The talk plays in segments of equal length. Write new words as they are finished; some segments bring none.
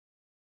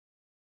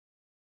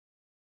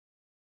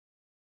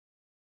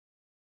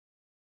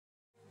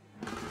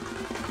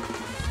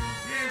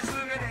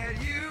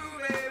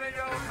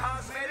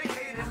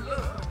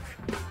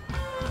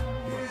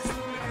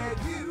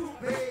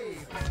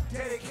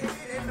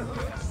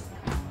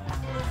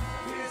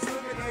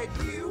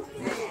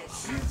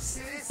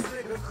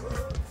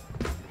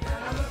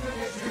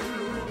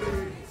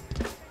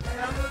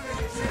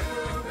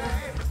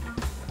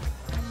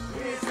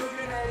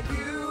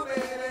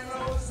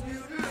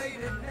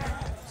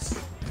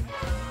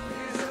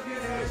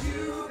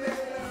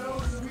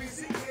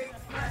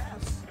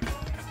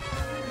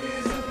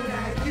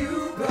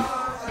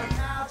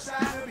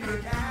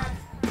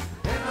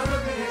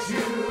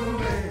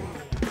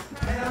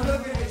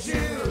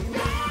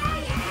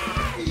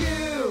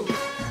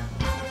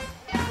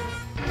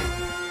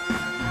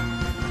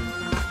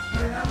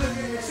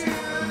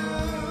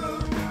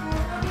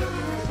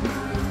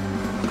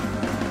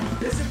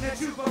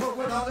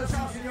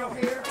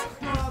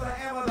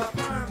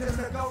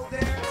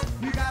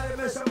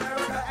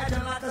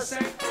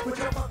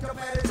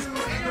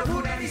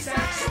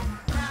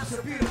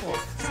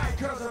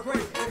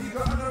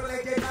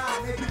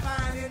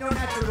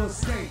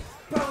skate.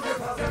 Pose,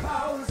 pose,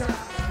 pose. That's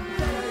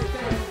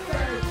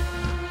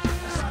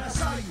what I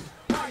saw you.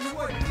 Why you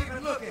wasn't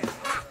even looking?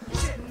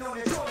 Sitting on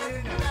the toilet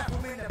in the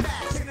bathroom in the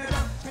back. Taking it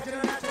up, catching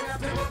it out,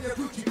 pick up your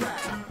Gucci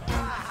crack.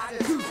 I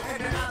did too, and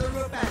then I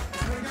look back.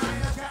 When you're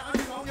in the cat,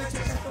 you on your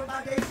chest for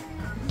my day.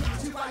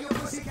 You buy your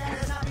pussy cat,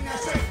 it's not being that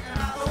straight. And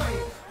by the way,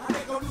 I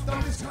think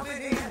Luther is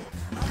coming in.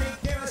 I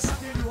think there is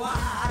something you are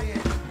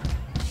hiding.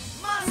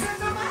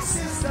 My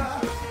sister,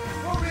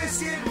 for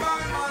risking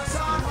burn marks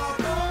on her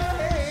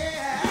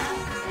forehead.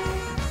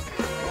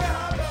 Well,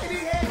 her baby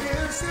head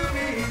used to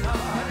be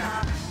Lord.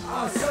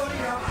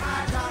 Sodium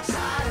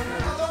hydroxide and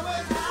another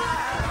was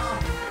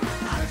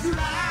how did you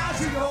lie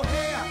to your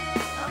hair?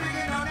 I'm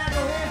thinking on that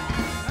your hair.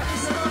 I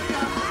need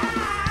sodium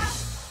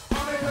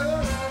all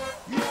because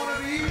you wanna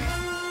be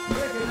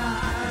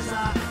recognized.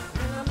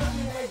 And I'm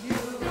looking at you,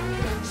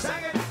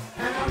 sing it,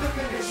 and I'm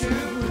looking at you.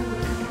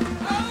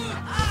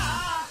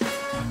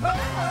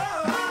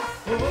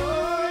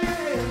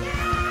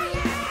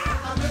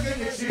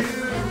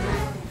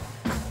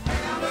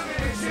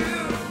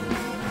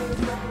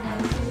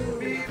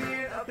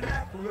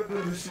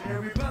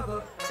 Revolutionary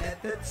brother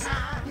at the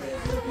time.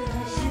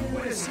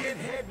 With a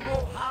skinhead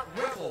mohawk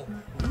rebel,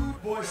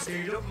 rude boy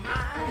state of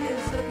mind.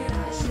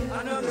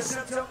 Another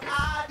symptom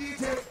I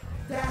detect,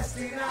 that's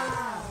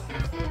denial.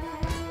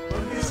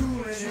 But his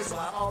schooling is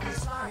why all these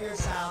fly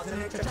hairstyles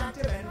and it's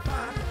attractive and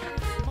fun.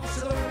 Most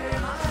of the women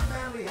in my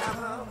family have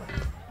them.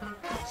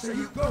 So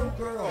you go,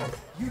 girl,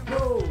 you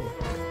go.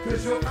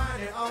 Cause you're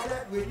finding all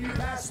that when you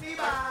pass me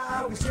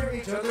by. We stare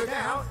each other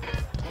down.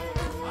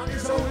 I'm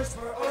just always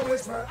for away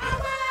from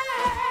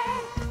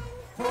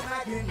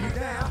backing you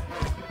down.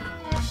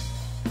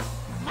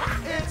 My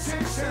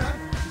intention,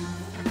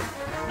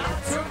 not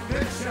to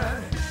mention,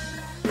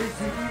 is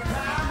to be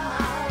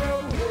proud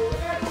of who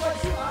and what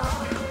you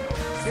are.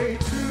 Stay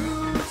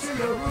true to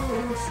your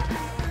roots,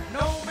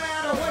 no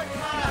matter what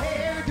kind of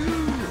hairdo.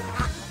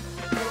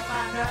 You'll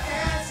find the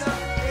answer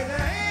in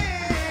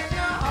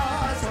your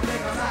heart. So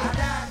think about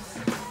that.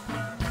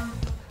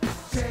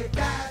 Shake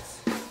that.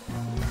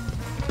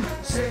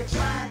 Shake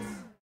that.